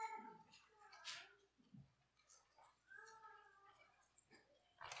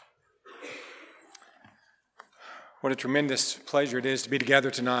What a tremendous pleasure it is to be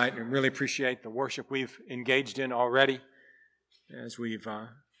together tonight, and really appreciate the worship we've engaged in already as we've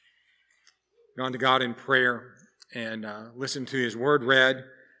gone to God in prayer and listened to His Word read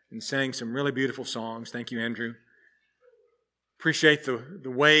and sang some really beautiful songs. Thank you, Andrew. Appreciate the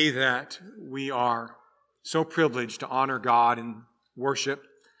way that we are so privileged to honor God in worship,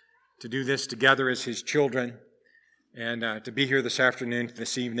 to do this together as His children, and to be here this afternoon,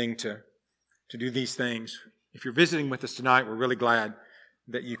 this evening, to do these things. If you're visiting with us tonight, we're really glad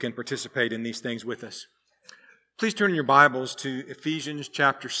that you can participate in these things with us. Please turn your Bibles to Ephesians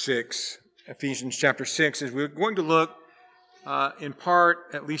chapter 6. Ephesians chapter 6, as we're going to look in part,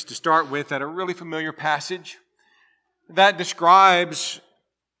 at least to start with, at a really familiar passage that describes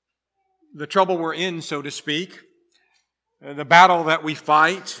the trouble we're in, so to speak, the battle that we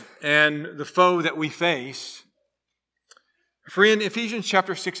fight, and the foe that we face. For in Ephesians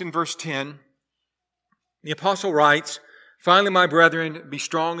chapter 6 and verse 10, the apostle writes, "Finally, my brethren, be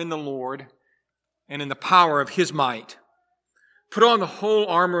strong in the Lord and in the power of His might. Put on the whole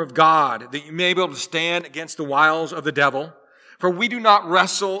armor of God, that you may be able to stand against the wiles of the devil. For we do not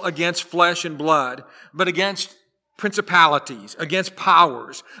wrestle against flesh and blood, but against principalities, against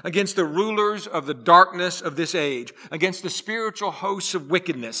powers, against the rulers of the darkness of this age, against the spiritual hosts of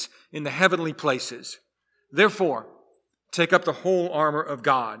wickedness in the heavenly places. Therefore, take up the whole armor of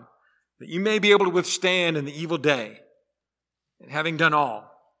God, that you may be able to withstand in the evil day, and having done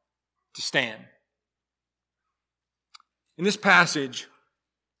all, to stand." In this passage,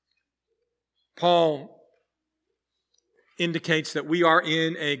 Paul indicates that we are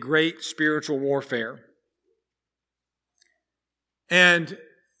in a great spiritual warfare. And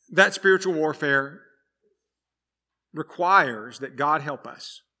that spiritual warfare requires that God help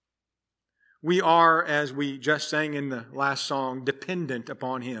us. We are, as we just sang in the last song, dependent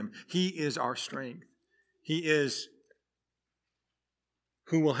upon Him. He is our strength. He is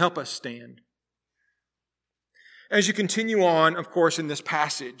who will help us stand. As you continue on, of course, in this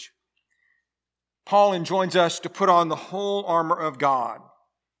passage, Paul enjoins us to put on the whole armor of God.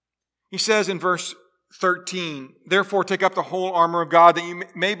 He says in verse 13, "Therefore take up the whole armor of God, that you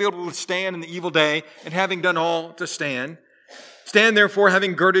may be able to withstand in the evil day, and having done all, to stand. Stand therefore,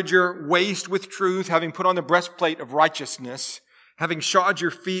 having girded your waist with truth, having put on the breastplate of righteousness, having shod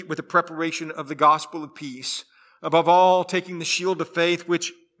your feet with the preparation of the gospel of peace, above all taking the shield of faith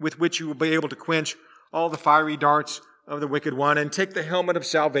with which you will be able to quench all the fiery darts of the wicked one, and take the helmet of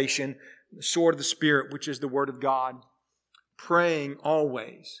salvation, the sword of the Spirit, which is the word of God, praying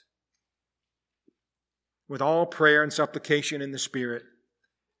always with all prayer and supplication in the Spirit,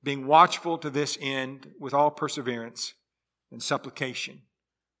 being watchful to this end with all perseverance and supplication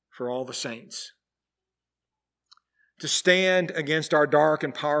for all the saints." To stand against our dark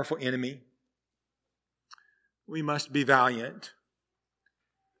and powerful enemy, we must be valiant.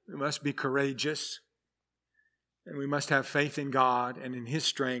 We must be courageous. And we must have faith in God and in His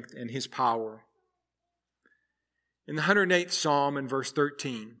strength and His power. In the 108th Psalm, in verse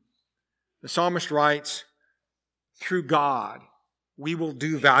 13, the psalmist writes, "Through God we will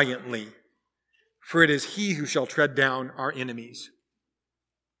do valiantly, for it is He who shall tread down our enemies."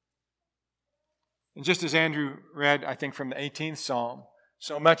 And just as Andrew read, I think, from the 18th Psalm,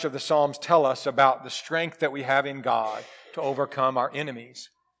 so much of the Psalms tell us about the strength that we have in God to overcome our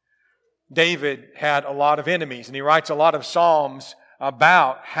enemies. David had a lot of enemies, and he writes a lot of Psalms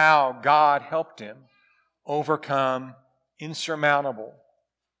about how God helped him overcome insurmountable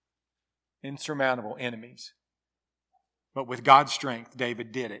enemies. But with God's strength,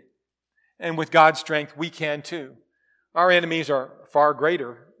 David did it. And with God's strength, we can too. Our enemies are far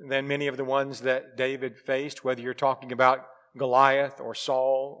greater than many of the ones that David faced, whether you're talking about Goliath or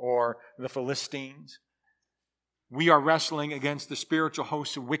Saul or the Philistines. We are wrestling against the spiritual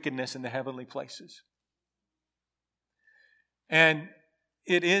hosts of wickedness in the heavenly places. And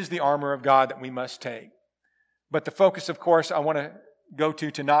it is the armor of God that we must take. But the focus, of course, I want to go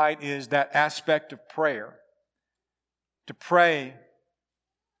to tonight is that aspect of prayer. To pray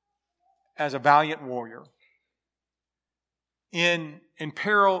as a valiant warrior in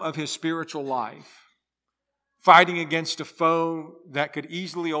peril of his spiritual life, fighting against a foe that could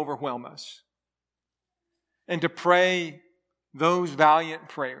easily overwhelm us, and to pray those valiant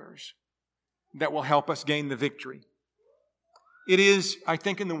prayers that will help us gain the victory. It is, I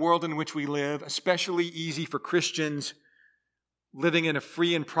think, in the world in which we live, especially easy for Christians living in a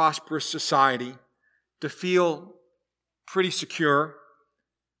free and prosperous society to feel pretty secure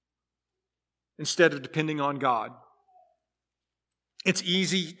instead of depending on God. It's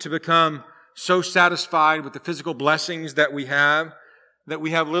easy to become so satisfied with the physical blessings that we have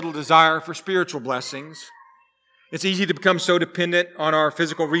little desire for spiritual blessings. It's easy to become so dependent on our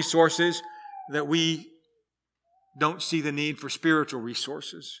physical resources that we don't see the need for spiritual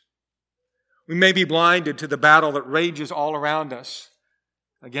resources. We may be blinded to the battle that rages all around us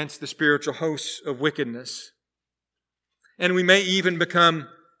against the spiritual hosts of wickedness. And we may even become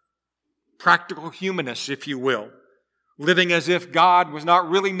practical humanists, if you will, living as if God was not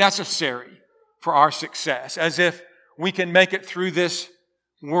really necessary for our success, as if we can make it through this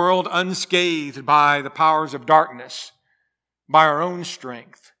world unscathed by the powers of darkness, by our own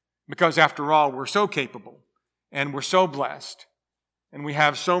strength, because after all, we're so capable, and we're so blessed, and we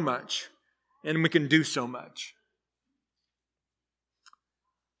have so much, and we can do so much.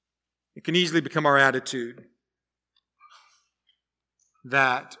 It can easily become our attitude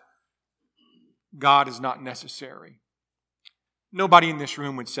that God is not necessary. Nobody in this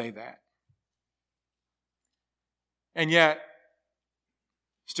room would say that. And yet,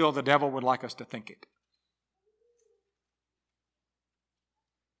 still the devil would like us to think it.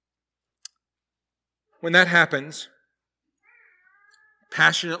 When that happens,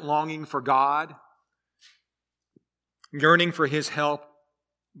 passionate longing for God, yearning for His help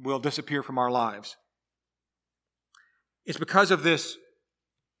will disappear from our lives. It's because of this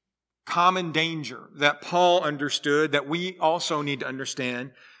common danger that Paul understood, that we also need to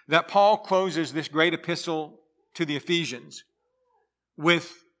understand, that Paul closes this great epistle to the Ephesians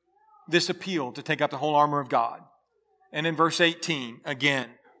with this appeal to take up the whole armor of God. And in verse 18, again,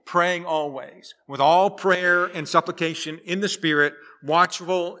 praying always, with all prayer and supplication in the Spirit,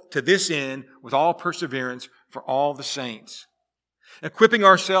 watchful to this end, with all perseverance for all the saints. Equipping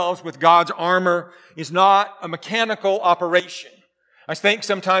ourselves with God's armor is not a mechanical operation. I think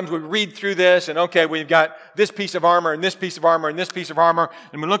sometimes we read through this and okay, we've got this piece of armor and this piece of armor and this piece of armor,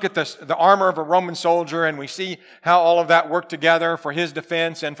 and we look at the armor of a Roman soldier and we see how all of that worked together for his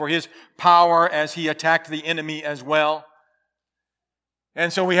defense and for his power as he attacked the enemy as well.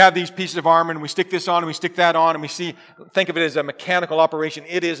 And so we have these pieces of armor and we stick this on and we stick that on and think of it as a mechanical operation.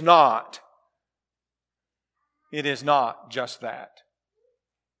 It is not. It is not just that.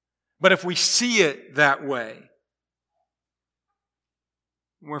 But if we see it that way,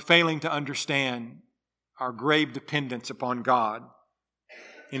 we're failing to understand our grave dependence upon God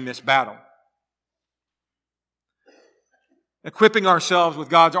in this battle. Equipping ourselves with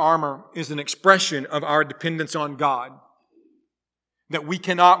God's armor is an expression of our dependence on God, that we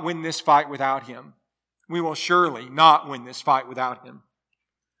cannot win this fight without Him. We will surely not win this fight without Him.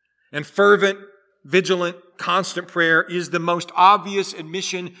 And fervent, vigilant, constant prayer is the most obvious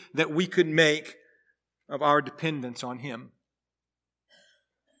admission that we could make of our dependence on Him.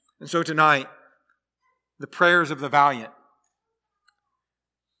 And so tonight, the prayers of the valiant.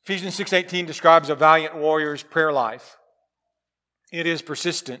 Ephesians 6:18 describes a valiant warrior's prayer life. It is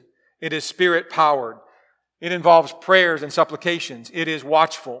persistent. It is Spirit-powered. It involves prayers and supplications. It is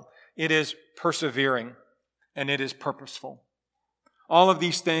watchful. It is persevering. And it is purposeful. All of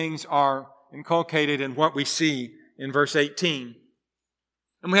these things are inculcated in what we see in verse 18.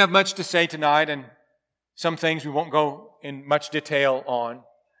 And we have much to say tonight, and some things we won't go in much detail on.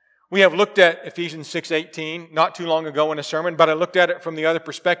 We have looked at Ephesians 6:18 not too long ago in a sermon, but I looked at it from the other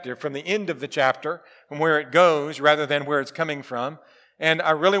perspective, from the end of the chapter, from where it goes rather than where it's coming from. And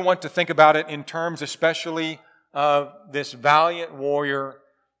I really want to think about it in terms especially of this valiant warrior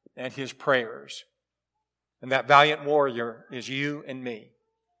and his prayers. And that valiant warrior is you and me.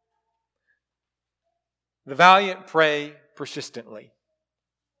 The valiant pray persistently.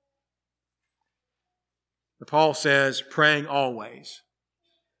 Paul says, praying always.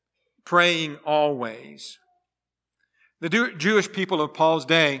 Praying always. The Jewish people of Paul's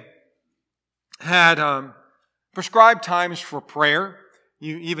day had prescribed times for prayer.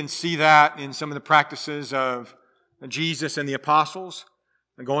 You even see that in some of the practices of Jesus and the apostles.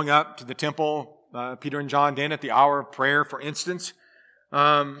 Going up to the temple, Peter and John did at the hour of prayer, for instance.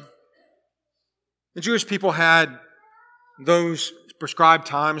 The Jewish people had those prescribed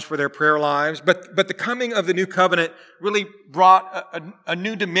times for their prayer lives, but the coming of the new covenant really brought a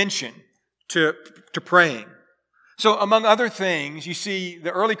new dimension to praying. So among other things, you see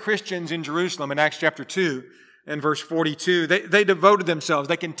the early Christians in Jerusalem in Acts chapter 2 and verse 42, they devoted themselves,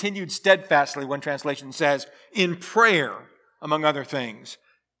 they continued steadfastly, one translation says, in prayer, among other things.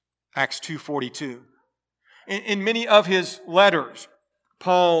 Acts 2:42. In many of his letters,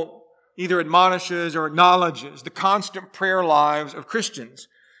 Paul either admonishes or acknowledges the constant prayer lives of Christians,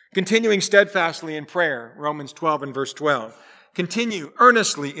 continuing steadfastly in prayer, Romans 12 and verse 12. Continue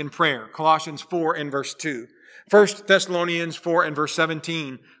earnestly in prayer, Colossians 4 and verse 2. 1 Thessalonians 4 and verse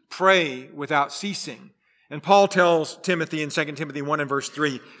 17, pray without ceasing. And Paul tells Timothy in 2 Timothy 1 and verse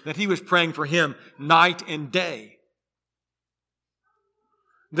 3 that he was praying for him night and day.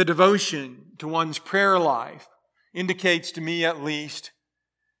 the devotion to one's prayer life indicates to me at least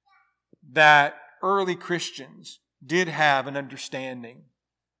that early Christians did have an understanding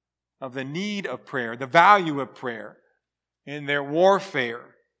of the need of prayer, the value of prayer in their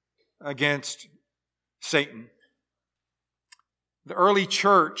warfare against Satan. The early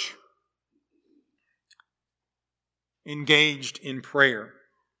church engaged in prayer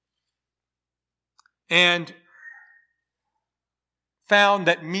and found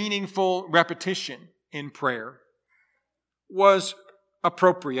that meaningful repetition in prayer was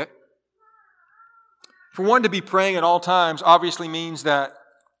appropriate. For one to be praying at all times obviously means that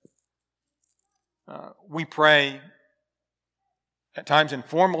we pray at times in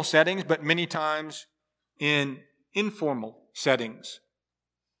formal settings, but many times in informal settings.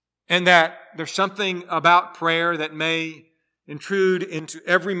 And that there's something about prayer that may intrude into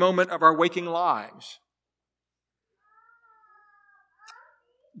every moment of our waking lives.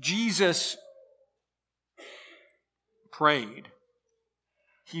 Jesus prayed.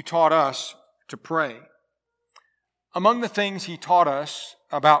 He taught us to pray. Among the things He taught us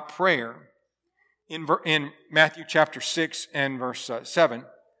about prayer in Matthew chapter 6 and verse 7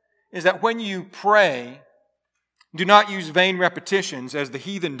 is that when you pray, do not use vain repetitions as the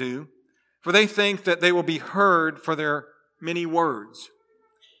heathen do, for they think that they will be heard for their many words.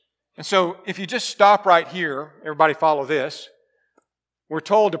 And so if you just stop right here, everybody follow this. We're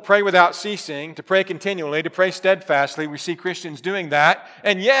told to pray without ceasing, to pray continually, to pray steadfastly. We see Christians doing that.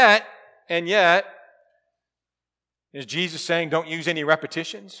 And yet, is Jesus saying don't use any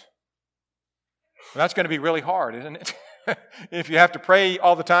repetitions? Well, that's going to be really hard, isn't it? If you have to pray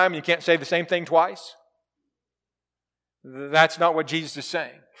all the time and you can't say the same thing twice. That's not what Jesus is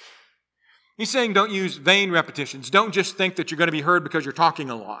saying. He's saying don't use vain repetitions. Don't just think that you're going to be heard because you're talking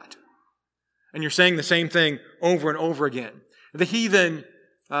a lot and you're saying the same thing over and over again. The heathen,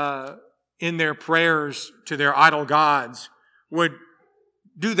 in their prayers to their idol gods, would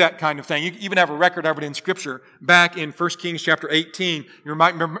do that kind of thing. You even have a record of it in Scripture. Back in 1 Kings chapter 18, you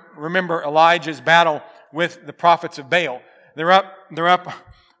might remember Elijah's battle with the prophets of Baal. They're up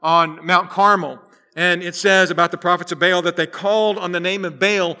on Mount Carmel, and it says about the prophets of Baal that they called on the name of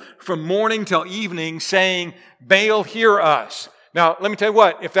Baal from morning till evening, saying, "Baal, hear us." Now, let me tell you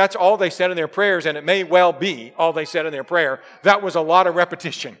what, if that's all they said in their prayers, and it may well be all they said in their prayer, that was a lot of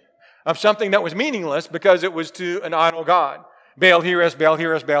repetition of something that was meaningless because it was to an idol god. Baal, hear us, Baal,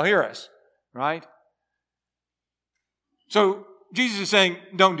 hear us, Baal, hear us. Right? So, Jesus is saying,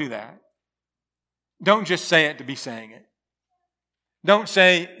 don't do that. Don't just say it to be saying it. Don't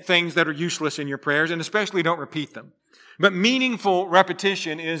say things that are useless in your prayers, and especially don't repeat them. But meaningful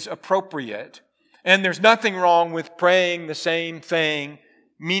repetition is appropriate. And there's nothing wrong with praying the same thing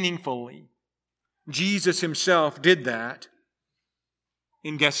meaningfully. Jesus Himself did that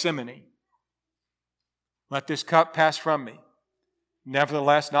in Gethsemane. Let this cup pass from me.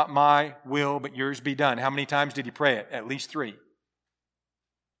 Nevertheless, not my will, but yours be done. How many times did He pray it? At least 3.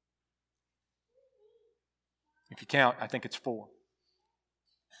 If you count, I think it's 4.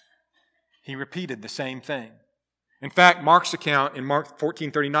 He repeated the same thing. In fact, Mark's account in Mark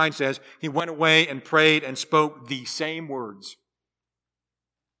 14:39 says, He went away and prayed and spoke the same words.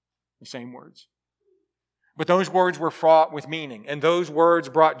 The same words. But those words were fraught with meaning, and those words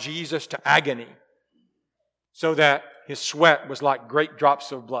brought Jesus to agony, so that His sweat was like great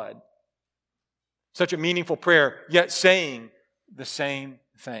drops of blood. Such a meaningful prayer, yet saying the same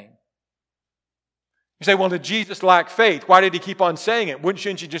thing. You say, well, did Jesus lack faith? Why did He keep on saying it?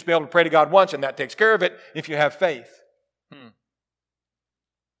 Shouldn't you just be able to pray to God once and that takes care of it if you have faith?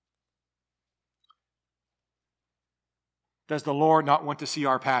 Does the Lord not want to see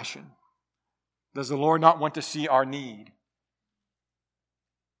our passion? Does the Lord not want to see our need?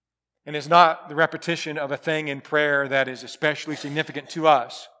 And it's not the repetition of a thing in prayer that is especially significant to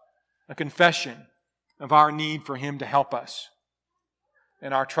us, a confession of our need for Him to help us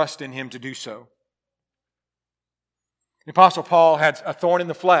and our trust in Him to do so. The Apostle Paul had a thorn in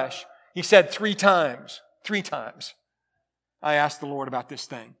the flesh. He said 3 times, I asked the Lord about this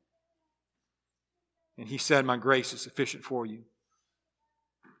thing. And He said, my grace is sufficient for you.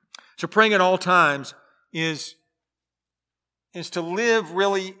 So praying at all times is to live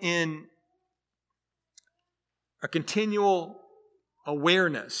really in a continual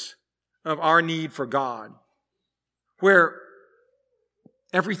awareness of our need for God, where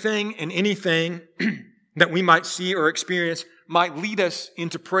everything and anything that we might see or experience might lead us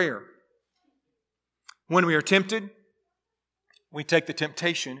into prayer. When we are tempted, we take the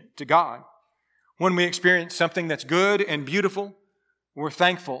temptation to God. When we experience something that's good and beautiful, we're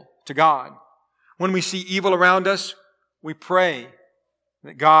thankful to God. When we see evil around us, we pray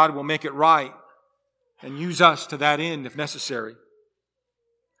that God will make it right and use us to that end if necessary.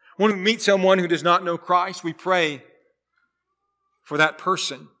 When we meet someone who does not know Christ, we pray for that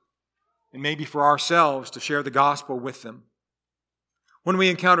person and maybe for ourselves to share the gospel with them. When we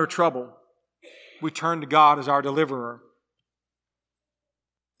encounter trouble, we turn to God as our deliverer.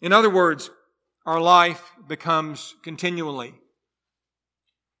 In other words, our life becomes continually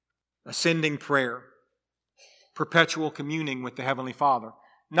ascending prayer, perpetual communing with the Heavenly Father.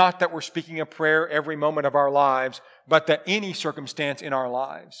 Not that we're speaking a prayer every moment of our lives, but that any circumstance in our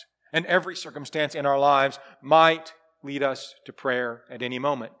lives and every circumstance in our lives might lead us to prayer at any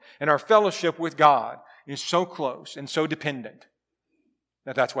moment. And our fellowship with God is so close and so dependent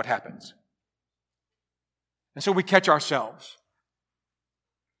that that's what happens. And so we catch ourselves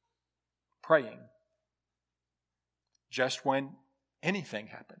praying just when anything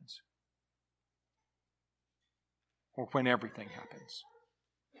happens or when everything happens.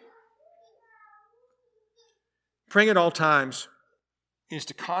 Praying at all times is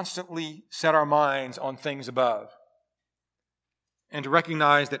to constantly set our minds on things above and to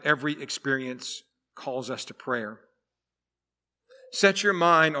recognize that every experience calls us to prayer. Set your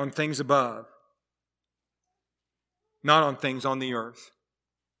mind on things above, not on things on the earth.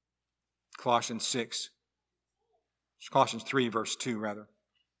 Colossians 3, verse 2, rather.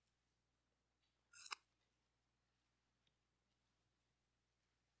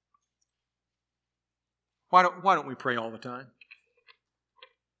 Why don't we pray all the time?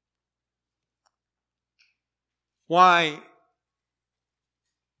 Why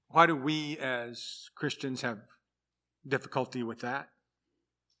do we as Christians have difficulty with that?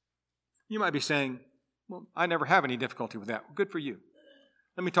 You might be saying, well, I never have any difficulty with that. Good for you.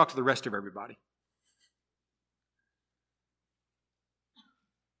 Let me talk to the rest of everybody.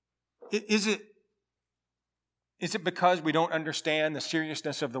 Is it because we don't understand the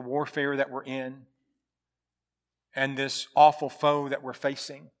seriousness of the warfare that we're in and this awful foe that we're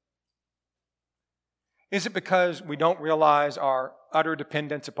facing? Is it because we don't realize our utter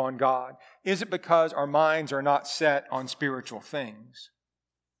dependence upon God? Is it because our minds are not set on spiritual things?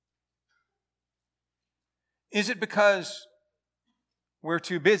 Is it because we're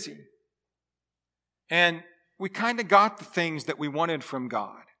too busy and we kind of got the things that we wanted from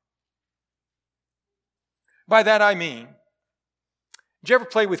God? By that I mean, did you ever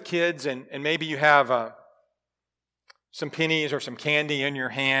play with kids and maybe you have some pennies or some candy in your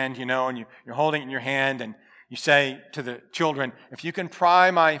hand, and you're holding it in your hand and you say to the children, if you can pry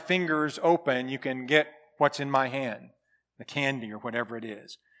my fingers open, you can get what's in my hand, the candy or whatever it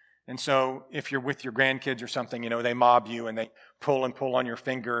is. And so if you're with your grandkids or something, they mob you and they pull on your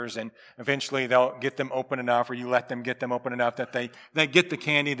fingers and eventually they'll get them open enough, or you let them get them open enough that they get the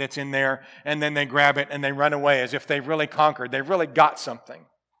candy that's in there, and then they grab it and they run away as if they've really conquered. They've really got something.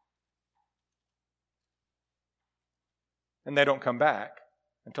 And they don't come back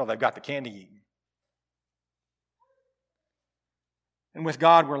until they've got the candy eaten. And with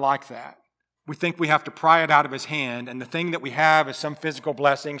God, we're like that. We think we have to pry it out of His hand, and the thing that we have is some physical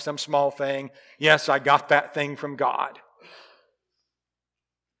blessing, some small thing. Yes, I got that thing from God.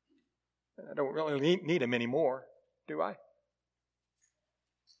 I don't really need Him anymore, do I?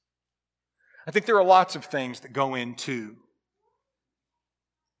 I think there are lots of things that go into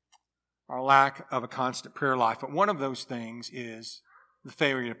our lack of a constant prayer life, but one of those things is the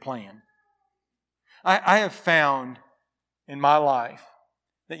failure to plan. I have found in my life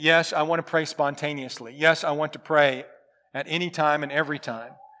that yes, I want to pray spontaneously. Yes, I want to pray at any time and every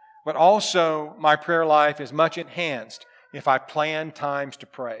time. But also, my prayer life is much enhanced if I plan times to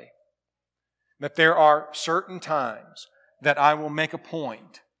pray. That there are certain times that I will make a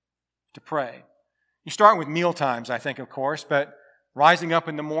point to pray. You start with meal times, I think, of course, but rising up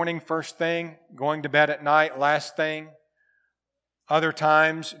in the morning, first thing, going to bed at night, last thing. Other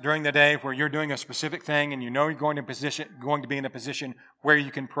times during the day where you're doing a specific thing and you're going to be in a position where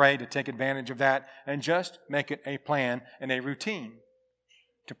you can pray to take advantage of that, and just make it a plan and a routine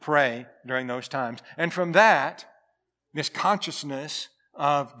to pray during those times. And from that, this consciousness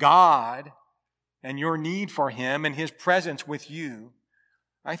of God and your need for Him and His presence with you,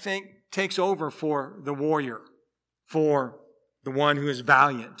 I think takes over for the warrior, for the one who is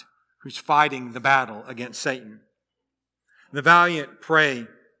valiant, who's fighting the battle against Satan. The valiant pray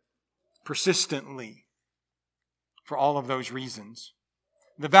persistently for all of those reasons.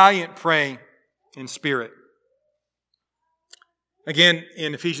 The valiant pray in spirit. Again,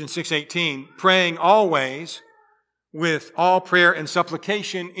 in Ephesians 6:18, praying always with all prayer and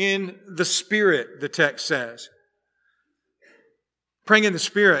supplication in the Spirit, the text says. Praying in the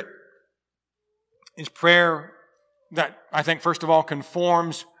Spirit is prayer that I think, first of all,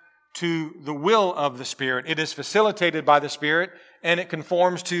 conforms to the will of the Spirit. It is facilitated by the Spirit, and it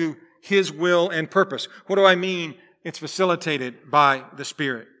conforms to His will and purpose. What do I mean it's facilitated by the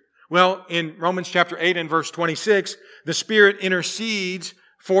Spirit? Well, in Romans chapter 8 and verse 26, the Spirit intercedes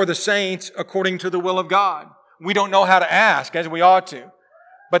for the saints according to the will of God. We don't know how to ask as we ought to,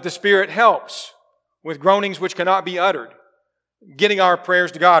 but the Spirit helps with groanings which cannot be uttered, getting our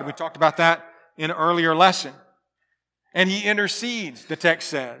prayers to God. We talked about that in an earlier lesson. And He intercedes, the text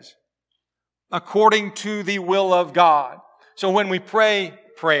says, according to the will of God. So when we pray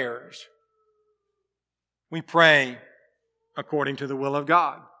prayers, we pray according to the will of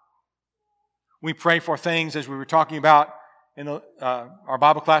God. We pray for things, as we were talking about in our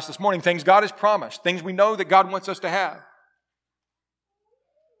Bible class this morning, things God has promised, things we know that God wants us to have.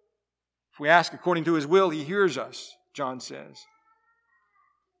 If we ask according to His will, He hears us, John says.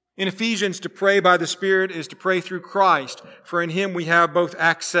 In Ephesians, to pray by the Spirit is to pray through Christ, for in Him we have both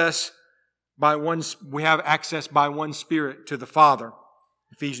access by one Spirit to the Father.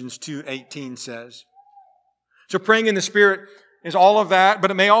 Ephesians 2:18 says. So praying in the Spirit is all of that, but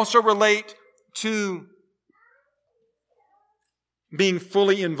it may also relate to being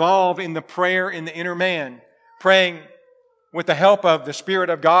fully involved in the prayer in the inner man, praying with the help of the Spirit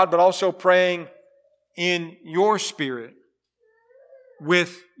of God, but also praying in your spirit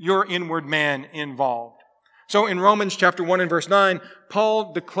with your inward man involved. So in Romans chapter 1 and verse 9,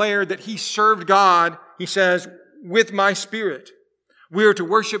 Paul declared that he served God, he says, with my spirit. We are to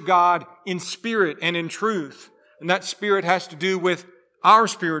worship God in spirit and in truth. And that spirit has to do with our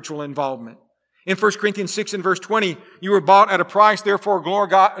spiritual involvement. In 1 Corinthians 6 and verse 20, you were bought at a price, therefore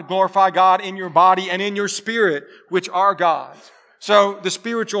glorify God in your body and in your spirit, which are God's. So the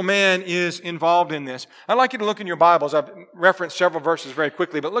spiritual man is involved in this. I'd like you to look in your Bibles. I've referenced several verses very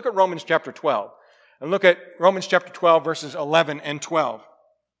quickly, but look at Romans chapter 12. And look at Romans chapter 12, verses 11 and 12.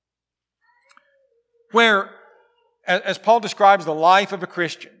 Where, as Paul describes the life of a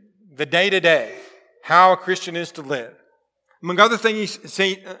Christian, the day-to-day, how a Christian is to live. Among other things,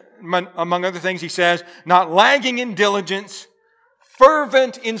 he says, not lagging in diligence,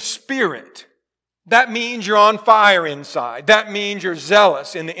 fervent in spirit. That means you're on fire inside. That means you're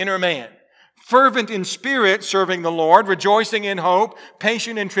zealous in the inner man. Fervent in spirit, serving the Lord, rejoicing in hope,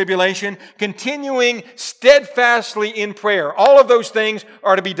 patient in tribulation, continuing steadfastly in prayer. All of those things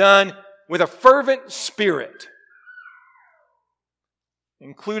are to be done with a fervent spirit,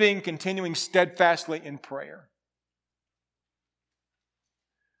 including continuing steadfastly in prayer.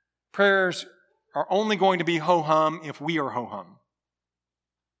 Prayers are only going to be ho-hum if we are ho-hum.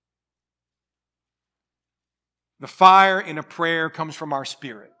 The fire in a prayer comes from our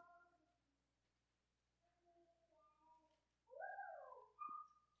spirit.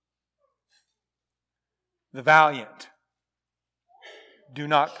 The valiant do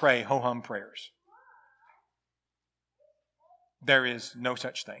not pray ho-hum prayers. There is no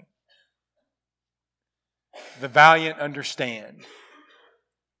such thing. The valiant understand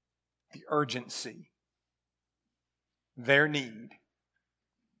the urgency, their need,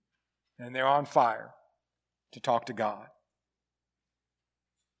 and they're on fire to talk to God.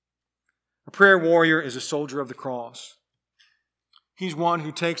 A prayer warrior is a soldier of the cross. He's one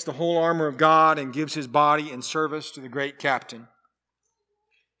who takes the whole armor of God and gives his body in service to the great captain.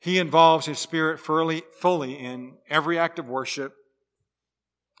 He involves his spirit fully in every act of worship,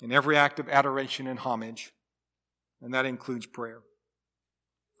 in every act of adoration and homage, and that includes prayer.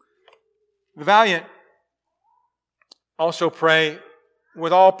 The valiant also pray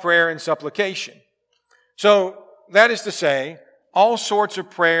with all prayer and supplication. So, that is to say, all sorts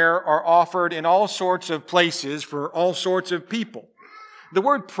of prayer are offered in all sorts of places for all sorts of people. The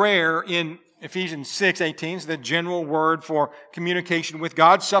word prayer in Ephesians 6:18 is the general word for communication with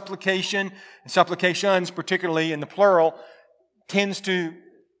God. Supplication, and supplications, particularly in the plural, tends to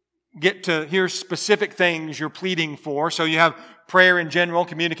get to hear specific things you're pleading for. So you have prayer in general,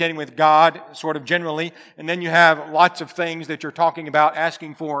 communicating with God sort of generally, and then you have lots of things that you're talking about,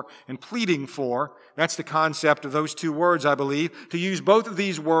 asking for, and pleading for. That's the concept of those two words, I believe. To use both of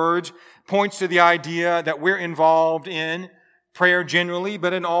these words points to the idea that we're involved in prayer generally,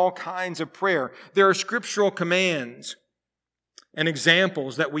 but in all kinds of prayer. There are scriptural commands and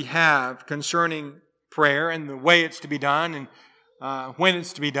examples that we have concerning prayer and the way it's to be done and when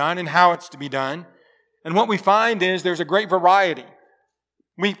it's to be done and how it's to be done. And what we find is there's a great variety.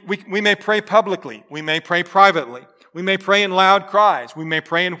 We may pray publicly. We may pray privately. We may pray in loud cries. We may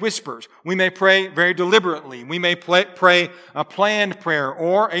pray in whispers. We may pray very deliberately. We may pray a planned prayer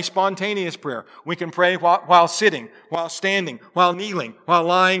or a spontaneous prayer. We can pray while sitting, while standing, while kneeling, while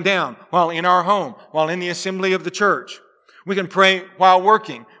lying down, while in our home, while in the assembly of the church. We can pray while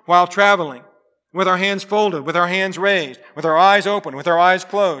working, while traveling, with our hands folded, with our hands raised, with our eyes open, with our eyes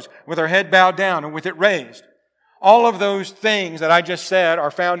closed, with our head bowed down, and with it raised. All of those things that I just said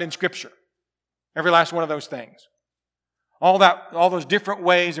are found in Scripture. Every last one of those things. All those different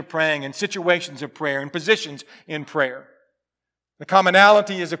ways of praying and situations of prayer and positions in prayer. The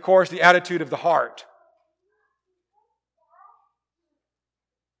commonality is, of course, the attitude of the heart.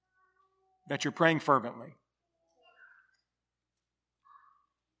 That you're praying fervently.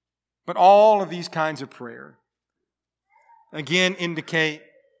 But all of these kinds of prayer, again, indicate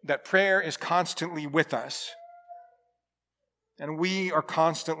that prayer is constantly with us. And we are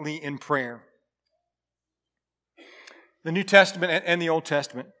constantly in prayer. The New Testament and the Old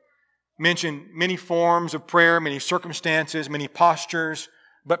Testament mention many forms of prayer, many circumstances, many postures,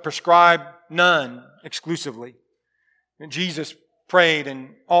 but prescribe none exclusively. And Jesus prayed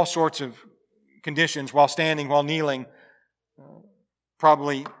in all sorts of conditions, while standing, while kneeling,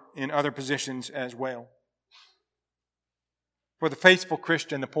 probably in other positions as well. For the faithful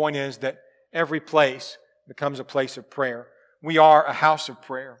Christian, the point is that every place becomes a place of prayer. We are a house of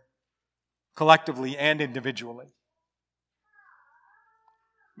prayer, collectively and individually.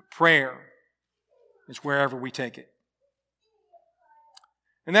 Prayer is wherever we take it.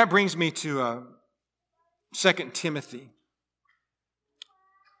 And that brings me to 2 Timothy.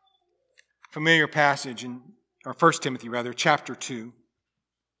 Familiar passage or 1 Timothy rather, chapter 2.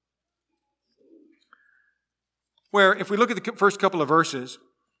 Where if we look at the first couple of verses,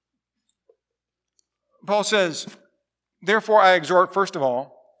 Paul says, "Therefore I exhort, first of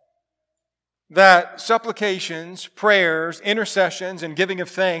all, that supplications, prayers, intercessions, and giving of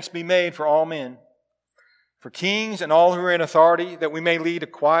thanks be made for all men, for kings and all who are in authority, that we may lead a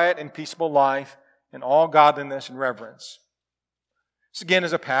quiet and peaceable life in all godliness and reverence." This again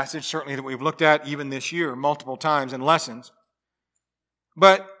is a passage certainly that we've looked at even this year multiple times in lessons.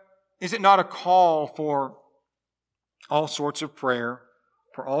 But is it not a call for all sorts of prayer,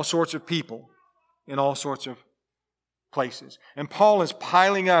 for all sorts of people, in all sorts of places? And Paul is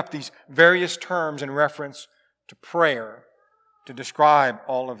piling up these various terms in reference to prayer to describe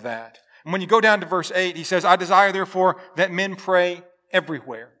all of that. And when you go down to verse 8, he says, "I desire therefore that men pray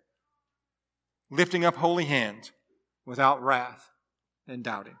everywhere, lifting up holy hands without wrath and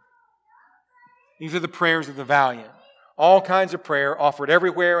doubting." These are the prayers of the valiant. All kinds of prayer offered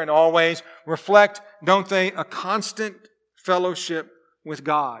everywhere and always reflect, don't they, a constant fellowship with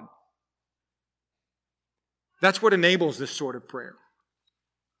God. That's what enables this sort of prayer.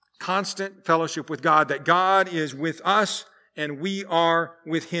 Constant fellowship with God, that God is with us and we are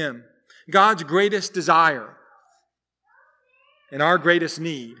with Him. God's greatest desire and our greatest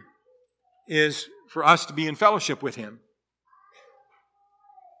need is for us to be in fellowship with Him.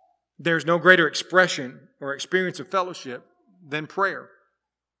 There's no greater expression or experience of fellowship than prayer.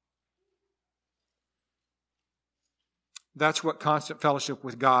 That's what constant fellowship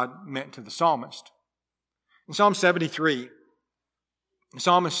with God meant to the psalmist. In Psalm 73, the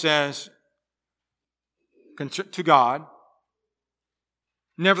psalmist says to God,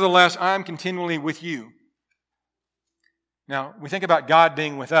 "Nevertheless, I am continually with you." Now, we think about God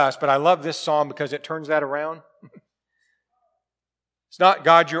being with us, but I love this psalm because it turns that around. It's not,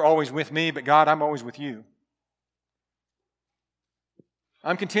 "God, you're always with me," but, "God, I'm always with you."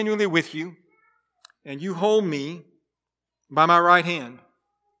 I'm continually with you, and you hold me by my right hand.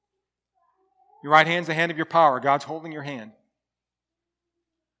 Your right hand's the hand of your power. God's holding your hand.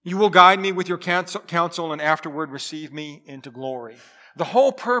 You will guide me with your counsel and afterward receive me into glory. The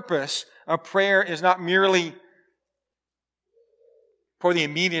whole purpose of prayer is not merely for the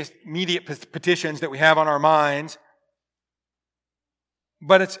immediate petitions that we have on our minds,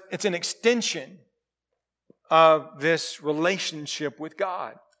 but it's an extension of this relationship with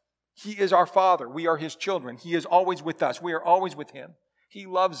God. He is our Father. We are His children. He is always with us. We are always with Him. He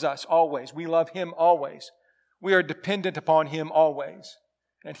loves us always. We love Him always. We are dependent upon Him always.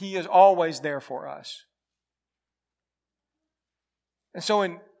 And He is always there for us. And so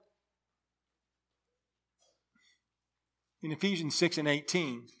in Ephesians 6 and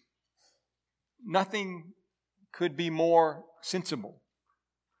 18, nothing could be more sensible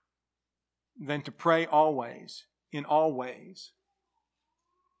than to pray always, in all ways,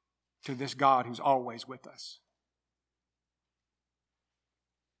 to this God who's always with us.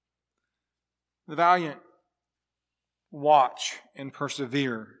 The valiant watch and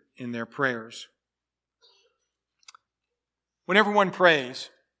persevere in their prayers. Whenever one prays,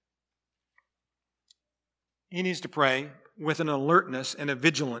 he needs to pray with an alertness and a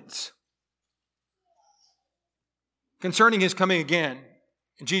vigilance. Concerning his coming again,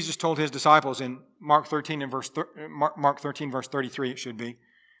 Jesus told his disciples in Mark 13 verse 33, it should be,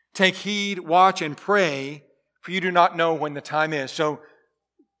 take heed, watch, and pray, for you do not know when the time is. So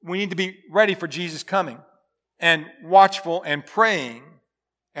we need to be ready for Jesus' coming and watchful and praying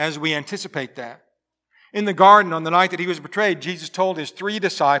as we anticipate that. In the garden, on the night that he was betrayed, Jesus told his 3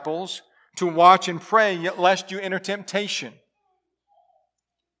 disciples to watch and pray, yet lest you enter temptation.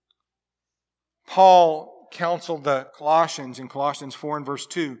 Paul counseled the Colossians in Colossians 4 and verse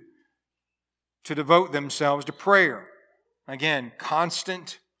 2 to devote themselves to prayer. Again,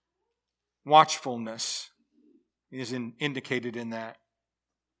 constant watchfulness is indicated in that.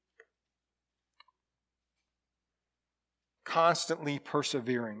 Constantly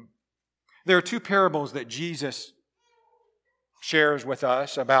persevering. There are 2 parables that Jesus shares with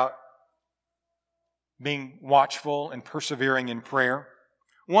us about being watchful and persevering in prayer.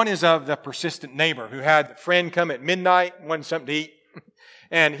 One is of the persistent neighbor who had a friend come at midnight, wanted something to eat,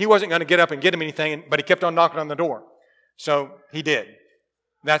 and he wasn't going to get up and get him anything, but he kept on knocking on the door. So he did.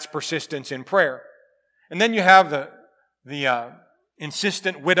 That's persistence in prayer. And then you have the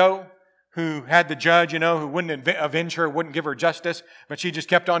insistent widow who had the judge, who wouldn't avenge her, wouldn't give her justice, but she just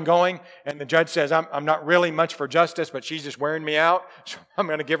kept on going. And the judge says, I'm not really much for justice, but she's just wearing me out, so I'm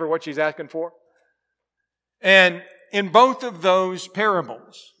going to give her what she's asking for. And in both of those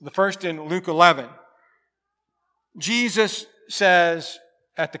parables, the first in Luke 11, Jesus says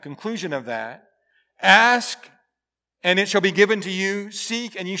at the conclusion of that, ask and it shall be given to you,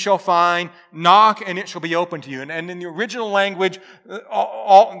 seek and you shall find, knock and it shall be open to you. And in the original language,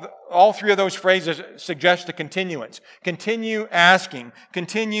 all 3 of those phrases suggest a continuance. Continue asking,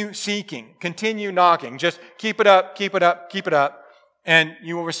 continue seeking, continue knocking. Just keep it up, keep it up, keep it up, and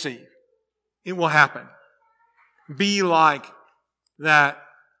you will receive. It will happen. Be like that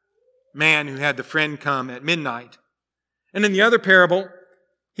man who had the friend come at midnight. And in the other parable,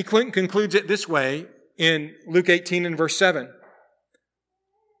 he concludes it this way in Luke 18 and verse 7.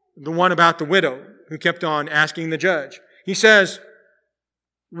 The one about the widow who kept on asking the judge. He says,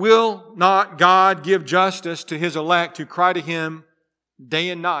 will not God give justice to his elect who cry to him day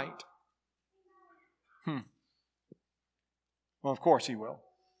and night? Well, of course he will.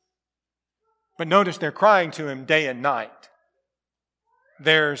 But notice they're crying to him day and night.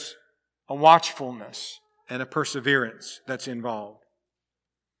 There's a watchfulness and a perseverance that's involved.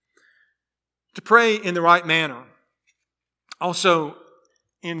 To pray in the right manner also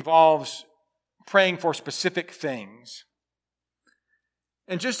involves praying for specific things.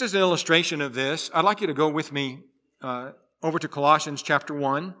 And just as an illustration of this, I'd like you to go with me over to Colossians chapter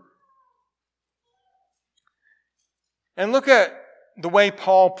 1 and look at the way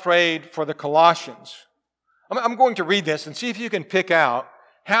Paul prayed for the Colossians. I'm going to read this and see if you can pick out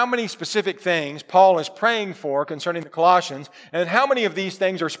how many specific things Paul is praying for concerning the Colossians, and how many of these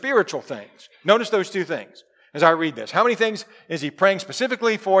things are spiritual things. Notice those 2 things as I read this. How many things is he praying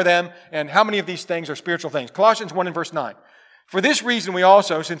specifically for them, and how many of these things are spiritual things? Colossians 1 and verse 9. For this reason we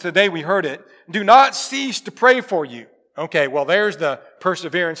also, since the day we heard it, do not cease to pray for you. Okay, well there's the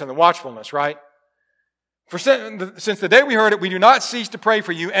perseverance and the watchfulness, right? For since the day we heard it, we do not cease to pray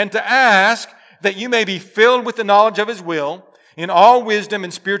for you and to ask that you may be filled with the knowledge of His will in all wisdom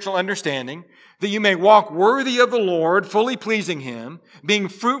and spiritual understanding, that you may walk worthy of the Lord, fully pleasing Him, being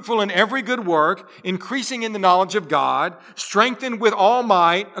fruitful in every good work, increasing in the knowledge of God, strengthened with all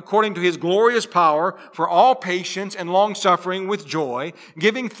might according to His glorious power for all patience and long-suffering with joy,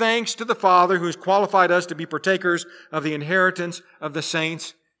 giving thanks to the Father who has qualified us to be partakers of the inheritance of the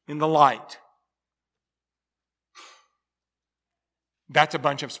saints in the light. That's a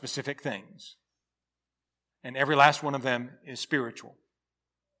bunch of specific things. And every last one of them is spiritual.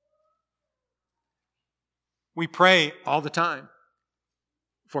 We pray all the time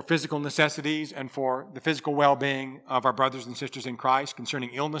for physical necessities and for the physical well-being of our brothers and sisters in Christ concerning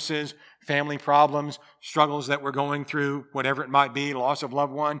illnesses, family problems, struggles that we're going through, whatever it might be, loss of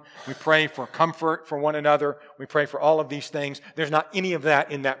loved one. We pray for comfort for one another. We pray for all of these things. There's not any of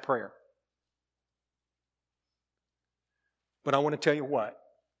that in that prayer. But I want to tell you what.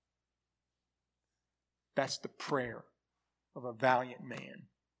 That's the prayer of a valiant man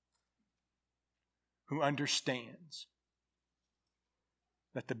who understands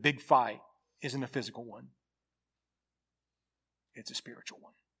that the big fight isn't a physical one. It's a spiritual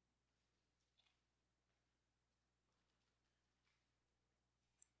one.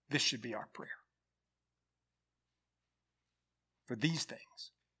 This should be our prayer. For these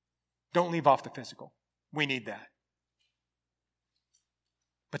things. Don't leave off the physical. We need that.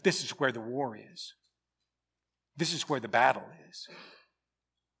 But this is where the war is. This is where the battle is.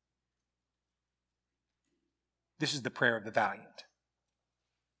 This is the prayer of the valiant.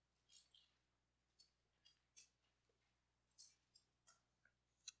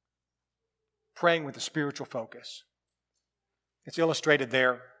 Praying with a spiritual focus. It's illustrated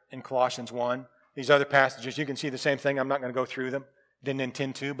there in Colossians 1. These other passages, you can see the same thing. I'm not going to go through them. Didn't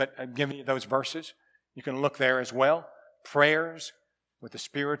intend to, but I'm giving you those verses. You can look there as well. Prayers with a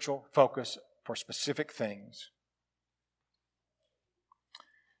spiritual focus for specific things.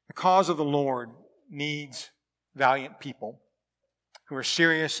 The cause of the Lord needs valiant people who are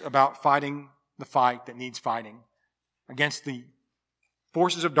serious about fighting the fight that needs fighting against the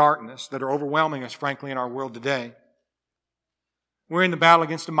forces of darkness that are overwhelming us, frankly, in our world today. We're in the battle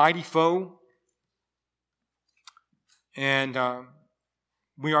against a mighty foe, and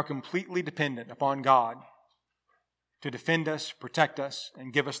we are completely dependent upon God to defend us, protect us,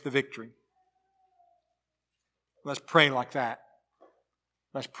 and give us the victory. Let's pray like that.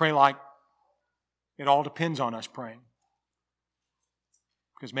 Let's pray like it all depends on us praying,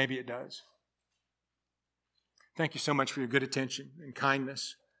 because maybe it does. Thank you so much for your good attention and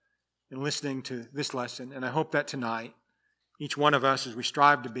kindness in listening to this lesson. And I hope that tonight, each one of us, as we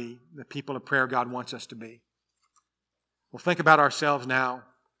strive to be the people of prayer God wants us to be, will think about ourselves now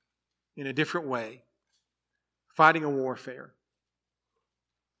in a different way, fighting a warfare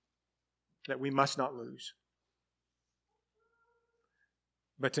that we must not lose.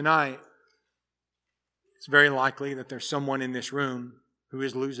 But tonight, it's very likely that there's someone in this room who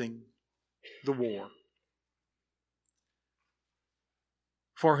is losing the war,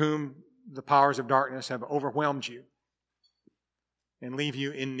 for whom the powers of darkness have overwhelmed you and leave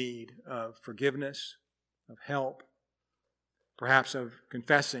you in need of forgiveness, of help, perhaps of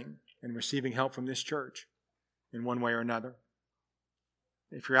confessing and receiving help from this church in one way or another.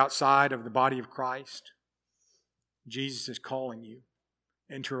 If you're outside of the body of Christ, Jesus is calling you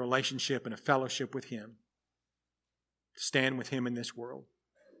into a relationship and a fellowship with Him, to stand with Him in this world.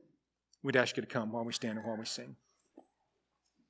 We'd ask you to come while we stand and while we sing.